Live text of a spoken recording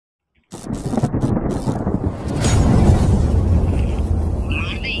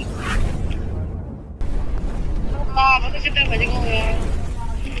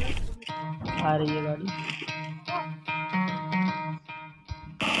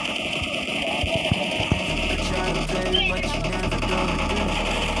but you're never gonna be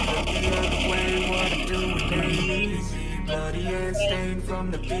me. Look the other way, what I'm doing ain't easy. Bloody hands stained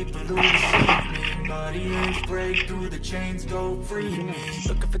from the people who deceive me. Bloody hands break through the chains, go free me.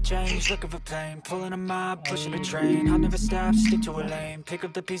 Looking for change, looking for pain, pulling a mob, pushing a train. I'll never stop, stick to a lane, pick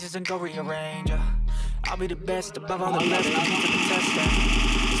up the pieces and go rearrange. I'll be the best above all the rest, but he's the test.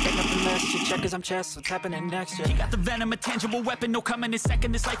 Expect nothing less, you check as I'm chess, what's happening next, yeah. He got the venom, a tangible weapon, no coming in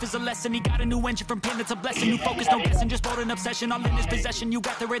second. This life is a lesson, he got a new engine from pain, it's a blessing. New focus, no guessing, just bold and obsession, all in his possession. You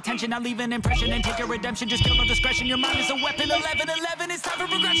got their attention, I'll leave an impression and take your redemption. Just kill no discretion, your mind is a weapon. 11-11, it's time for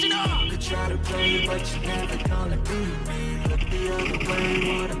progression. You could try to play, but you're never gonna be me. Look the other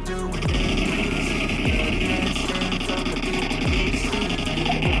way, what I'm doing ain't easy. Stand from the people who deceive me.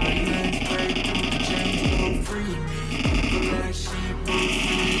 My hands break through the chains, go free me. People like sheep, move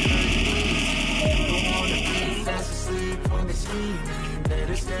free, don't wanna be fast asleep when they scheming.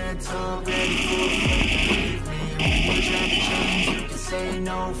 Better stand tall, ready for it, believe me. When you try to change, you can say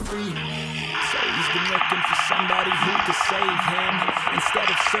no, free me. So he's been looking for somebody who could save him, instead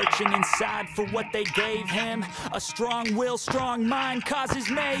of searching inside for what they gave him. A strong will, strong mind causes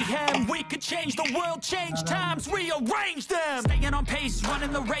mayhem. We could change the world, change times, rearrange them. Staying on pace,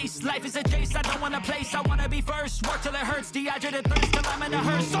 running the race. Life is a chase, I don't want a place, I wanna be first. Work till it hurts, dehydrated thirst till I'm in a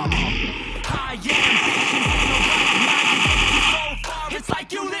hearse. High ambitions, ain't no right mind. You take you so far, it's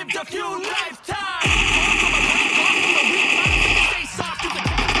like you lived a few lifetimes.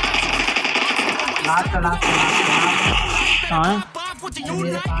 Last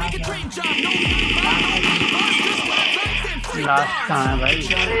last कहाँ है भाई?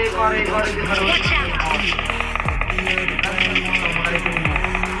 एक और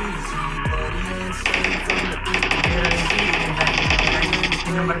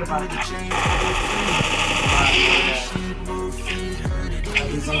number के पास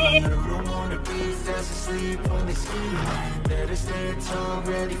fast asleep when they scheme. Better stand tall,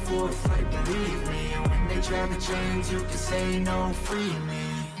 ready for a fight, believe me. When they try to change, you can say no, free me.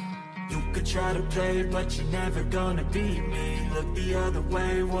 You could try to play, but you're never gonna beat me. Look the other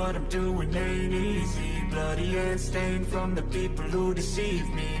way, what I'm doing ain't easy. Bloody hands stained from the people who deceive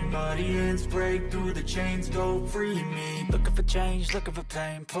me. Bloody hands break through the chains, go free me. Looking for change, looking for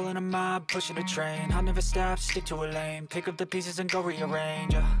pain, pulling a mob, pushing a train. I'll never stop, stick to a lane, pick up the pieces and go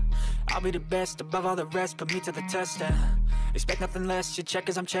rearrange. I'll be the best above all the rest, put me to the test and expect nothing less, you check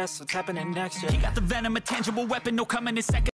as I'm chess, what's happening next, yeah. He got the venom, a tangible weapon, no coming in second.